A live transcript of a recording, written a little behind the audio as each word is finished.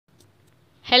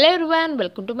Hello everyone,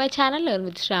 welcome to my channel learn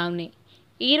with Shravani.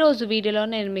 ఈరోజు వీడియోలో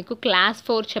నేను మీకు క్లాస్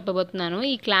 4 చెప్పబోతున్నాను.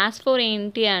 ఈ క్లాస్ 4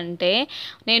 ఏంటి అంటే,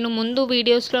 నేను ముందు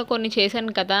వీడియోస్లో కొన్ని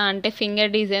చేశాను కదా, అంటే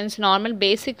finger designs, normal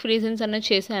basic designs అన్నది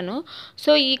చేశాను.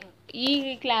 సో ఈ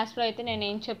క్లాస్లో అయితే నేను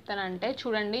ఏం చెప్తానంటే,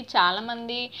 చూడండి,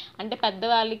 చాలామంది అంటే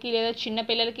పెద్దవాళ్ళకి లేదా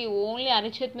చిన్నపిల్లలకి ఓన్లీ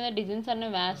అరచేతి మీద డిజైన్స్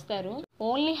అన్నవి వేస్తారు.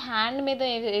 ఓన్లీ హ్యాండ్ మీద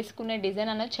వేసుకునే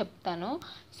డిజైన్ అనేది చెప్తాను.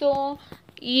 సో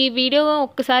ఈ వీడియో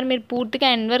ఒక్కసారి మీరు పూర్తిగా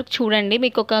ఎండ్ వరకు చూడండి,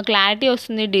 మీకు ఒక క్లారిటీ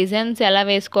వస్తుంది డిజైన్స్ ఎలా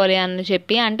వేసుకోవాలి అని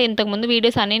చెప్పి. అంటే ఇంతకుముందు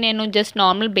వీడియోస్ అన్నీ నేను జస్ట్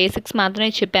నార్మల్ బేసిక్స్ మాత్రమే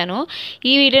చెప్పాను.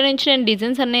 ఈ వీడియో నుంచి నేను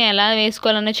డిజైన్స్ అన్నీ ఎలా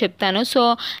వేసుకోవాలని చెప్తాను. సో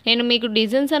నేను మీకు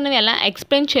డిజైన్స్ అనేవి ఎలా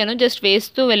ఎక్స్ప్లెయిన్ చేయను, జస్ట్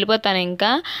వేస్తూ వెళ్ళిపోతాను.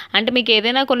 ఇంకా అంటే మీకు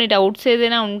ఏదైనా కొన్ని డౌట్స్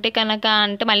ఏదైనా ఉంటే కనుక,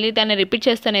 అంటే మళ్ళీ దాన్ని రిపీట్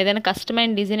చేస్తాను. ఏదైనా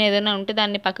కష్టమైన డిజైన్ ఏదైనా ఉంటే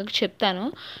దాన్ని పక్కకు చెప్తాను.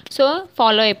 సో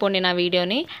ఫాలో అయిపోండి నా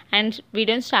వీడియోని, అండ్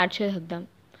వీడియోని స్టార్ట్ చేద్దాం.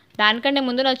 దానికంటే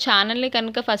ముందు నా ఛానల్ని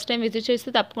కనుక ఫస్ట్ టైం విజిట్ చేస్తే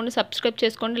తప్పకుండా సబ్స్క్రైబ్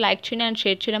చేసుకోండి, లైక్ చేయండి అండ్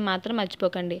షేర్ చేయడం మాత్రం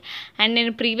మర్చిపోకండి. అండ్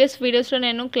నేను ప్రీవియస్ వీడియోస్లో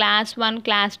నేను క్లాస్ 1,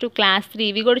 క్లాస్ 2, క్లాస్ 3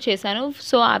 ఇవి కూడా చేశాను.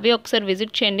 సో అవి ఒకసారి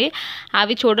విజిట్ చేయండి.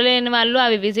 అవి చూడలేని వాళ్ళు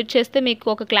అవి విజిట్ చేస్తే మీకు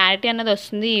ఒక క్లారిటీ అన్నది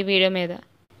వస్తుంది ఈ వీడియో మీద.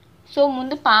 సో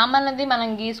ముందు పామ్ అన్నది మనం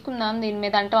గీసుకుందాం దీని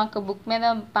మీద. అంటే ఒక బుక్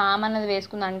మీద పామ్ అన్నది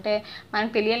వేసుకుందాం. అంటే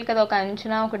మనకు తెలియాలి కదా ఒక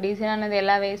అంచున ఒక డిజైన్ అనేది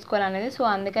ఎలా వేసుకోవాలనేది. సో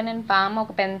అందుకని నేను పామ్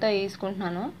ఒక పెన్తో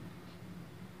వేసుకుంటున్నాను.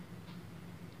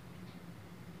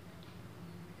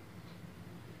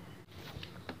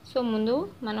 సో ముందు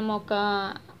మనం ఒక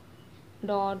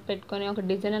డాట్ పెట్టుకొని ఒక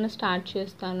డిజైన్ అనేది స్టార్ట్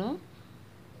చేస్తాను.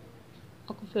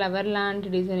 ఒక ఫ్లవర్ లాంటి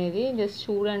డిజైన్ ఇది. జస్ట్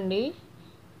చూడండి,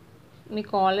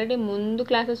 మీకు ఆల్రెడీ ముందు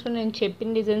క్లాసెస్లో నేను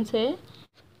చెప్పిన డిజైన్సే.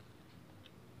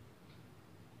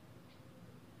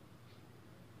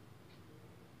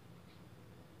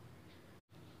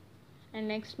 అండ్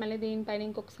నెక్స్ట్ మళ్ళీ దీనిపైన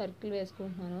ఇంకొక సర్కిల్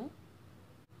వేసుకుంటున్నాను.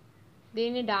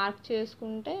 దీన్ని డార్క్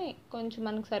చేసుకుంటే కొంచెం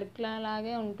మనకు సర్కిల్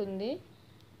అలాగే ఉంటుంది.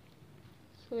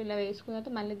 సో ఇలా వేసుకున్న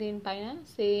తర్వాత మళ్ళీ దీనిపైన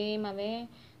సేమ్ అవే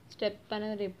స్టెప్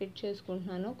అనేది రిపీట్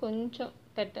చేసుకుంటున్నాను. కొంచెం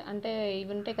అంటే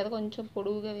ఇవి ఉంటాయి కదా, కొంచెం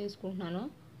పొడుగుగా వేసుకుంటున్నాను.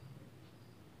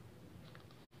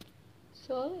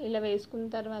 సో ఇలా వేసుకున్న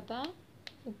తర్వాత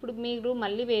ఇప్పుడు మీరు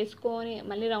మళ్ళీ వేసుకొని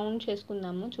మళ్ళీ రౌండ్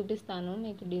చేసుకుందాము, చూపిస్తాను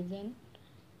మీకు డిజైన్.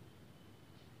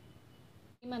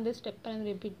 ఈ మధ్య స్టెప్ అనేది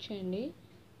రిపీట్ చేయండి.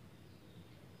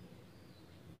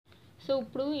 సో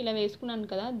ఇప్పుడు ఇలా వేసుకున్నాను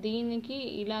కదా, దీనికి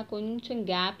ఇలా కొంచెం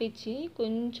గ్యాప్ ఇచ్చి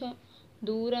కొంచెం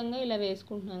దూరంగా ఇలా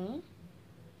వేసుకుంటున్నాను.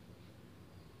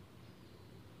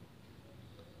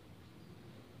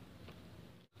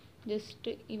 జస్ట్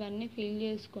ఇవన్నీ ఫిల్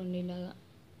చేసుకోండి ఇలాగా.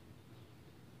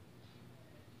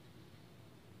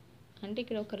 అంటే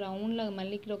ఇక్కడ ఒక రౌండ్ లాగా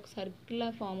మళ్ళీ ఇక్కడ ఒక సర్కిల్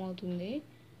లాగా ఫామ్ అవుతుంది.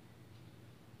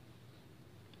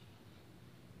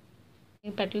 ఈ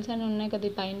పెటల్స్ అన్నీ ఉన్నాయి కదా,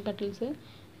 ఈ పైన పెటల్స్,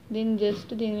 దీన్ని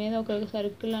జస్ట్ దీని మీద ఒక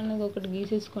సర్కిల్ అనేది ఒకటి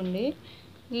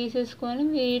గీసేసుకొని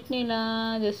వీటిని ఇలా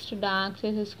జస్ట్ డార్క్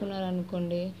చేసేసుకున్నారు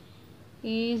అనుకోండి,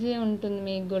 ఈజీ ఉంటుంది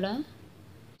మీకు కూడా.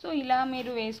 సో ఇలా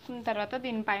మీరు వేసుకున్న తర్వాత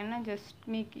దీనిపైన జస్ట్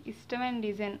మీకు ఇష్టమైన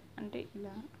డిజైన్, అంటే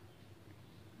ఇలా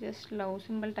జస్ట్ లవ్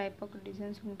సింబల్ టైప్ ఒక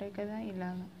డిజైన్స్ ఉంటాయి కదా,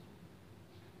 ఇలాగా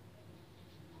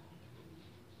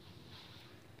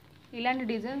ఇలాంటి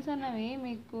డిజైన్స్ అన్నవి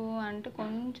మీకు అంటే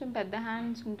కొంచెం పెద్ద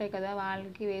హ్యాండ్స్ ఉంటాయి కదా,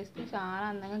 వాళ్ళకి వేస్తే చాలా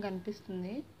అందంగా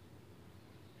కనిపిస్తుంది.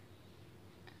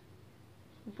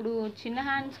 ఇప్పుడు చిన్న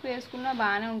హ్యాండ్స్కి వేసుకున్నా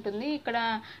బాగానే ఉంటుంది. ఇక్కడ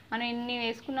మనం ఇన్ని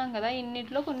వేసుకున్నాం కదా,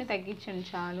 ఇన్నిట్లో కొన్ని తగ్గించండి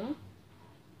చాలు.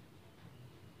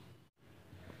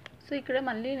 సో ఇక్కడ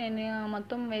మళ్ళీ నేను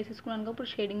మొత్తం వేసేసుకున్నాను.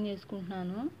 ఇప్పుడు షేడింగ్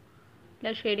చేసుకుంటున్నాను.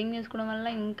 ఇలా షేడింగ్ చేసుకోవడం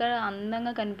వల్ల ఇంకా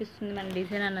అందంగా కనిపిస్తుంది మన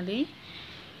డిజైన్ అన్నది.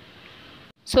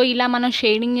 సో ఇలా మనం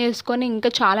షేడింగ్ చేసుకొని ఇంకా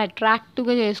చాలా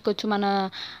అట్రాక్టివ్గా చేసుకోవచ్చు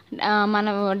మన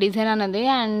డిజైన్ అన్నది.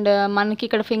 అండ్ మనకి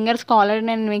ఇక్కడ ఫింగర్స్కి ఆల్రెడీ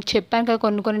నేను మీకు చెప్పాను కదా,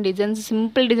 కొన్ని డిజైన్స్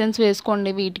సింపుల్ డిజైన్స్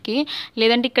వేసుకోండి వీటికి.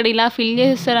 లేదంటే ఇక్కడ ఇలా ఫిల్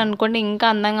చేస్తారు అనుకోండి, ఇంకా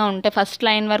అందంగా ఉంటాయి. ఫస్ట్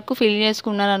లైన్ వరకు ఫిల్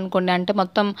చేసుకున్నారు అనుకోండి, అంటే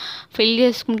మొత్తం ఫిల్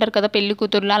చేసుకుంటారు కదా పెళ్లి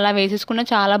కూతుర్లు, అలా వేసేసుకున్న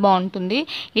చాలా బాగుంటుంది.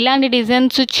 ఇలాంటి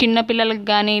డిజైన్స్ చిన్నపిల్లలకి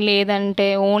కానీ లేదంటే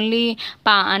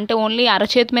ఓన్లీ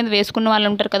అరచేతి మీద వేసుకున్న వాళ్ళు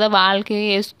ఉంటారు కదా, వాళ్ళకి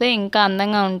వేస్తే ఇంకా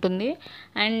అందంగా ఉంటుంది.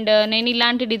 అండ్ నేను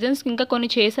ఇలాంటి డిజైన్స్ ఇంకా కొన్ని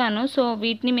చేశాను. సో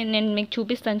వీటిని నేను మీకు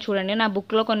చూపిస్తాను చూడండి. నా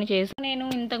బుక్లో కొన్ని చేశాను. నేను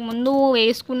ఇంతకుముందు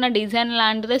వేసుకున్న డిజైన్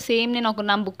లాంటిదే సేమ్ నేను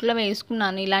నా బుక్లో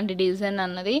వేసుకున్నాను ఇలాంటి డిజైన్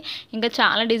అన్నది. ఇంకా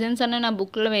చాలా డిజైన్స్ అన్నవి నా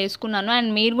బుక్లో వేసుకున్నాను.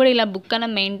 అండ్ మీరు కూడా ఇలా బుక్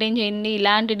అన్నది మెయింటైన్ చేయండి,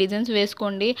 ఇలాంటి డిజైన్స్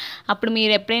వేసుకోండి. అప్పుడు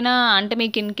మీరు ఎప్పుడైనా అంటే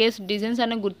మీకు ఇన్ కేస్ డిజైన్స్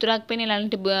అనేవి గుర్తు రాకపోయినా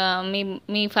ఇలాంటి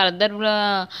మీ ఫర్దర్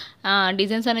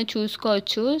డిజైన్స్ అనేవి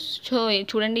చూసుకోవచ్చు. సో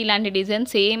చూడండి, ఇలాంటి డిజైన్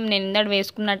సేమ్ నేను ఇందాక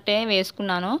వేసుకున్నట్టే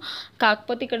వేసుకున్నాను.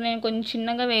 కాకపోతే ఇక్కడ నేను కొంచెం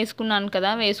చిన్నగా వేసుకున్నాను కదా,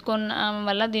 వేసుకున్న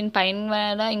వల్ల దీనిపైన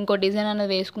ఇంకో డిజైన్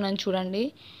అనేది వేసుకున్నాను చూడండి.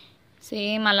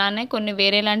 సేమ్ అలానే కొన్ని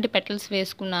వేరేలాంటి పెటల్స్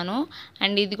వేసుకున్నాను.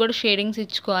 అండ్ ఇది కూడా షేడింగ్స్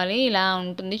ఇచ్చుకోవాలి. ఇలా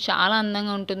ఉంటుంది, చాలా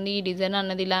అందంగా ఉంటుంది. ఈ డిజైన్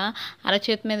అన్నది ఇలా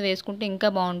అరచేతి మీద వేసుకుంటే ఇంకా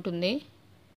బాగుంటుంది.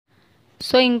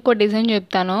 సో ఇంకో డిజైన్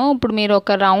చెప్తాను. ఇప్పుడు మీరు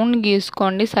ఒక రౌండ్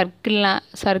గీసుకోండి,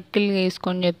 సర్కిల్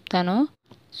గీసుకొని చెప్తాను.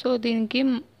 సో దీనికి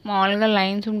మామూలుగా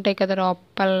లైన్స్ ఉంటాయి కదా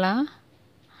లోపల,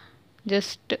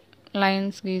 జస్ట్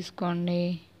లైన్స్ గీసుకోండి.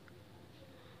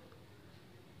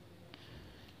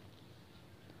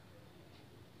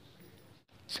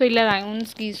 సో ఇలా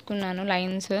రౌండ్స్ గీసుకున్నాను,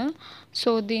 లైన్స్. సో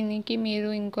దీనికి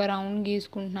మీరు ఇంకో రౌండ్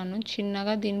గీసుకుంటున్నాను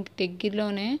చిన్నగా, దీనికి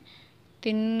దగ్గరలోనే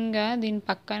థిన్గా దీని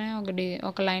పక్కనే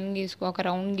ఒక లైన్ ఒక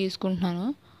రౌండ్ గీసుకుంటున్నాను.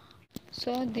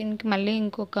 సో దీనికి మళ్ళీ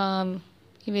ఇంకొక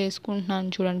ఇవి వేసుకుంటున్నాను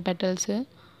చూడండి, పెటల్స్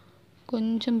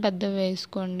కొంచెం పెద్దవి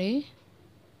వేసుకోండి.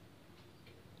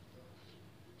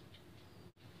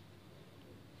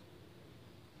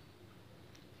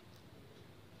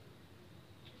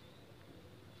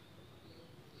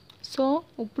 సో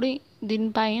ఇప్పుడు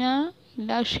దీనిపైన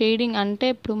ఇలా షేడింగ్ అంటే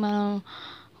ఇప్పుడు మనం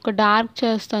ఒక డార్క్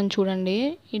చేస్తాం చూడండి.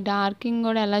 ఈ డార్కింగ్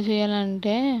కూడా ఎలా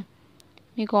చేయాలంటే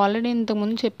మీకు ఆల్రెడీ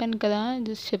ఇంతకుముందు చెప్పాను కదా,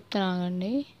 జస్ట్ చెప్తాను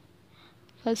ఆగండి.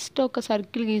 ఫస్ట్ ఒక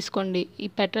సర్కిల్ గీసుకోండి, ఈ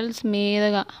పెటల్స్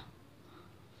మీదగా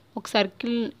ఒక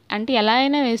సర్కిల్, అంటే ఎలా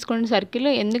అయినా వేసుకోండి సర్కిల్,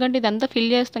 ఎందుకంటే ఇదంతా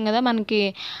ఫిల్ చేస్తాం కదా, మనకి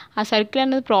ఆ సర్కిల్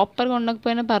అనేది ప్రాపర్గా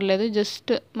ఉండకపోయినా పర్లేదు,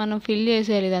 జస్ట్ మనం ఫిల్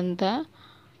చేసేయాలి ఇదంతా.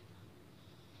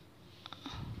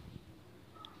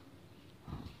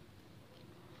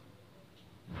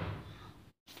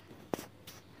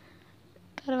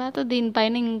 తర్వాత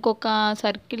దీనిపైన ఇంకొక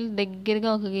సర్కిల్ దగ్గరగా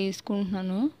ఒక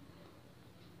గీసుకుంటున్నాను.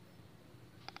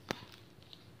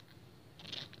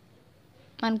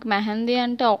 మనకి మెహందీ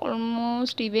అంటే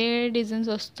ఆల్మోస్ట్ ఇవే డిజైన్స్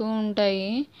వస్తూ ఉంటాయి.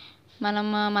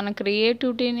 మన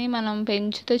క్రియేటివిటీని మనం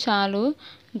పెంచితే చాలు.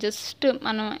 జస్ట్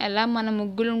మనం ఎలా మన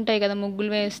ముగ్గులు ఉంటాయి కదా,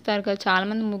 ముగ్గులు వేస్తారు కదా,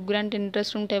 చాలామంది ముగ్గులు అంటే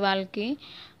ఇంట్రెస్ట్ ఉంటాయి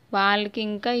వాళ్ళకి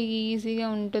ఇంకా ఈజీగా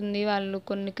ఉంటుంది. వాళ్ళు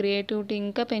కొన్ని క్రియేటివిటీ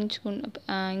ఇంకా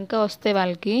ఇంకా వస్తాయి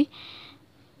వాళ్ళకి.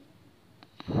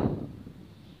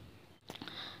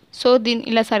 సో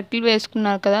ఇలా సర్కిల్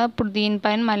వేసుకున్నారు కదా, ఇప్పుడు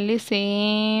దీనిపైన మళ్ళీ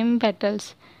సేమ్ పెటల్స్,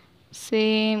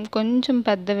 సేమ్ కొంచెం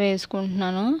పెద్ద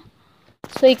వేసుకుంటున్నాను.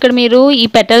 సో ఇక్కడ మీరు ఈ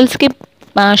పెటల్స్కి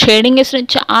షేడింగ్ వేసిన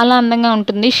చాలా అందంగా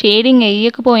ఉంటుంది. షేడింగ్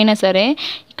వేయకపోయినా సరే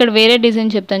ఇక్కడ వేరే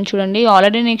డిజైన్ చెప్తాను చూడండి,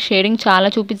 ఆల్రెడీ నీకు షేడింగ్ చాలా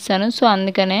చూపిస్తాను. సో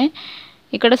అందుకనే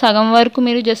ఇక్కడ సగం వరకు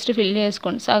మీరు జస్ట్ ఫిల్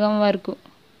చేసుకోండి, సగం వరకు.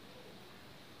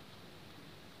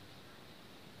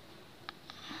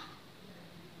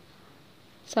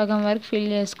 ఫిల్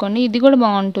చేసుకోండి. ఇది కూడా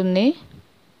బాగుంటుంది,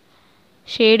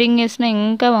 షేడింగ్ వేసినా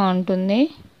ఇంకా బాగుంటుంది.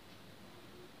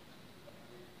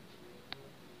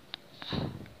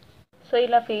 సో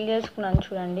ఇలా ఫిల్ చేసుకున్నాను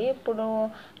చూడండి. ఇప్పుడు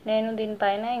నేను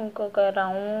దీనిపైన ఇంకొక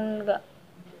రౌండ్గా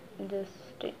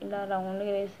జస్ట్ ఇలా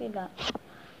రౌండ్గా వేసి ఇలా,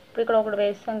 ఇప్పుడు ఇక్కడ ఒకటి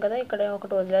వేస్తాం కదా, ఇక్కడ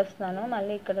ఒకటి వదిలేస్తున్నాను,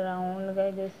 మళ్ళీ ఇక్కడ రౌండ్గా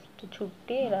జస్ట్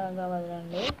చుట్టి ఇలాగా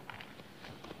వదలండి.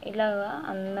 ఇలాగా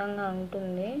అందంగా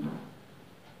ఉంటుంది.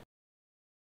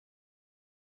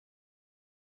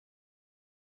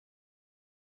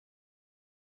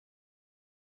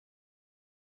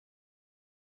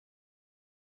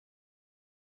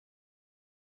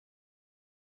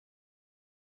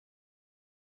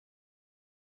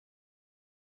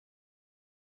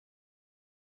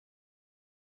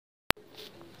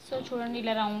 సో చూడండి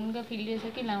ఇలా రౌండ్గా ఫిల్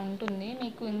చేసాక ఇలా ఉంటుంది.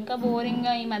 మీకు ఇంకా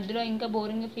బోరింగ్గా ఈ మధ్యలో ఇంకా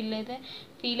బోరింగ్గా ఫీల్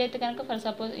అయితే కనుక ఫర్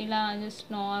సపోజ్ ఇలా జస్ట్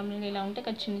నార్మల్గా ఇలా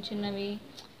ఉంటే చిన్న చిన్నవి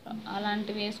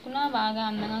అలాంటివి వేసుకున్నా బాగా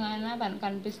అందంగా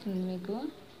కనిపిస్తుంది మీకు.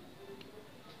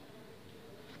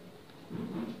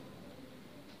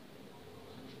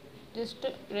 జస్ట్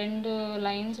 2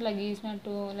 లైన్స్లా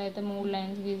గీసినట్టు లేకపోతే 3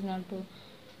 లైన్స్ గీసినట్టు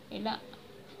ఇలా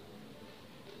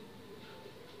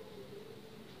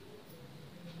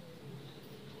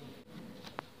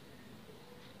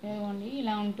ఇదిగోండి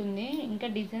ఇలా ఉంటుంది. ఇంకా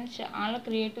డిజైన్స్ చాలా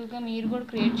క్రియేటివ్గా మీరు కూడా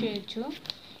క్రియేట్ చేయొచ్చు.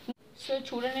 సో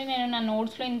చూడండి, నేను నా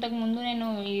నోట్స్లో ఇంతకుముందు నేను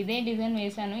ఇదే డిజైన్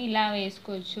వేశాను, ఇలా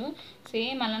వేసుకోవచ్చు.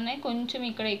 సేమ్ అలానే కొంచెం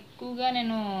ఇక్కడ ఎక్కువగా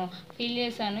నేను ఫీల్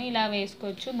చేశాను, ఇలా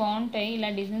వేసుకోవచ్చు, బాగుంటాయి. ఇలా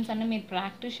డిజైన్స్ అన్నీ మీరు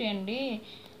ప్రాక్టీస్ చేయండి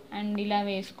అండ్ ఇలా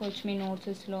వేసుకోవచ్చు మీ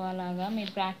నోట్సెస్లో. అలాగా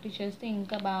మీరు ప్రాక్టీస్ చేస్తే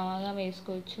ఇంకా బాగా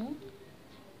వేసుకోవచ్చు.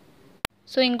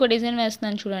 సో ఇంకో డిజైన్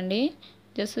వేస్తున్నాను చూడండి,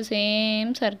 జస్ట్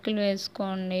సేమ్ సర్కిల్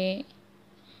వేసుకోండి,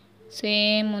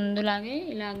 సేమ్ ముందులాగే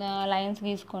ఇలాగా లైన్స్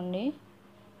గీసుకోండి.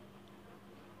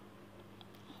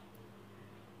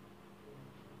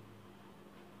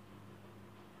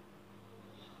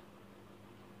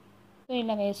 సో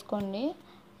ఇలా వేసుకోండి.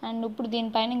 అండ్ ఇప్పుడు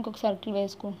దీనిపైన ఇంకొక సర్కిల్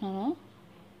వేసుకుంటున్నాను,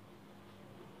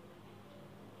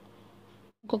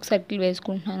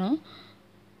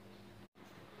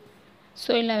 సో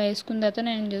ఇలా వేసుకున్న తర్వాత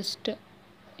నేను జస్ట్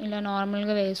ఇలా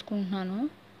నార్మల్గా వేసుకుంటున్నాను.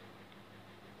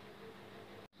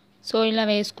 సో ఇలా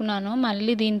వేసుకున్నాను.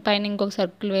 మళ్ళీ దీనిపైన ఇంకొక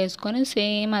సర్కిల్ వేసుకొని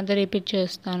సేమ్ అదే రిపీట్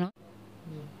చేస్తాను.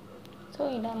 సో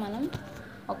ఇలా మనం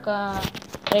ఒక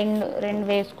రెండు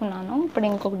వేసుకున్నాను. ఇప్పుడు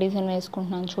ఇంకొక డిజైన్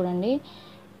వేసుకుంటున్నాను. చూడండి,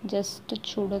 జస్ట్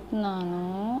చూడుతున్నాను,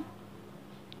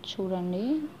 చూడండి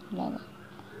ఇలాగా.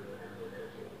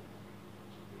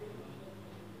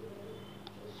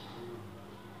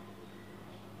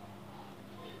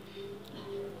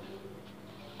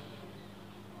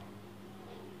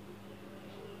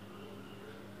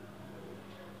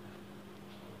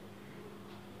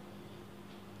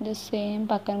 జస్ట్ సేమ్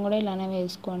పక్కన కూడా ఇలానే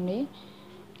వేసుకోండి.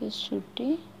 జస్ట్ చుట్టి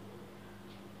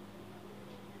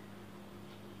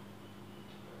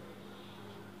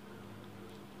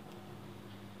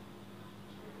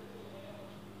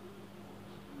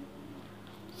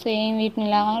సేమ్ వీటిని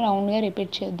ఇలా రౌండ్గా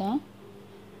రిపీట్ చేద్దాం.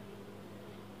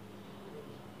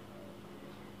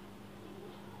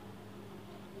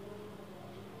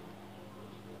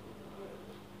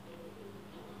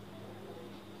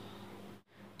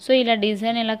 సో ఇలా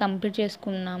డిజైన్ ఇలా కంప్లీట్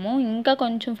చేసుకున్నాము. ఇంకా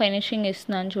కొంచెం ఫినిషింగ్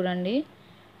ఇస్తున్నాను చూడండి,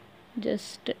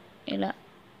 జస్ట్ ఇలా.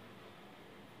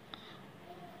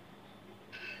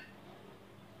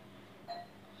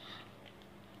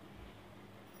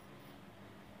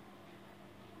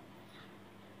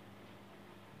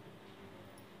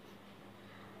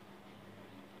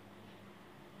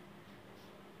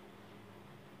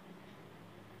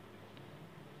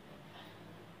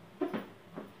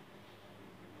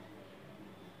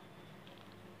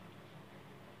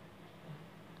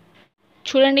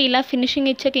 చూడండి, ఇలా ఫినిషింగ్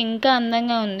ఇచ్చాక ఇంకా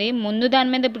అందంగా ఉంది. ముందు దాని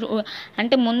మీద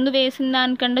అంటే ముందు వేసిన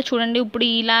దానికంటే చూడండి ఇప్పుడు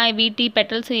ఇలా వీటి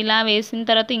పెటల్స్ ఇలా వేసిన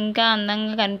తర్వాత ఇంకా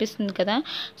అందంగా కనిపిస్తుంది కదా.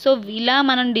 సో ఇలా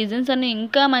మనం డిజైన్స్ అన్ని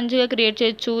ఇంకా మంచిగా క్రియేట్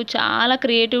చేయొచ్చు. చాలా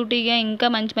క్రియేటివిటీగా ఇంకా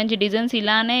మంచి మంచి డిజైన్స్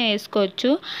ఇలానే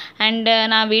వేసుకోవచ్చు. అండ్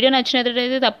నా వీడియో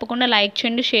నచ్చినట్లయితే తప్పకుండా లైక్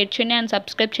చేయండి, షేర్ చేయండి అండ్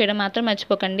సబ్స్క్రైబ్ చేయడం మాత్రం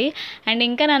మర్చిపోకండి. అండ్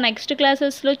ఇంకా నా నెక్స్ట్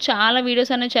క్లాసెస్లో చాలా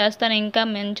వీడియోస్ అనేవి చేస్తాను. ఇంకా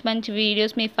మంచి మంచి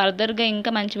వీడియోస్ మీ ఫర్దర్గా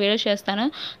ఇంకా మంచి వీడియోస్ చేస్తాను.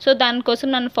 సో దానికోసం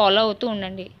నన్ను ఫాలో అవుతూ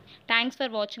ఉండండి. Thanks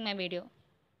for watching my video.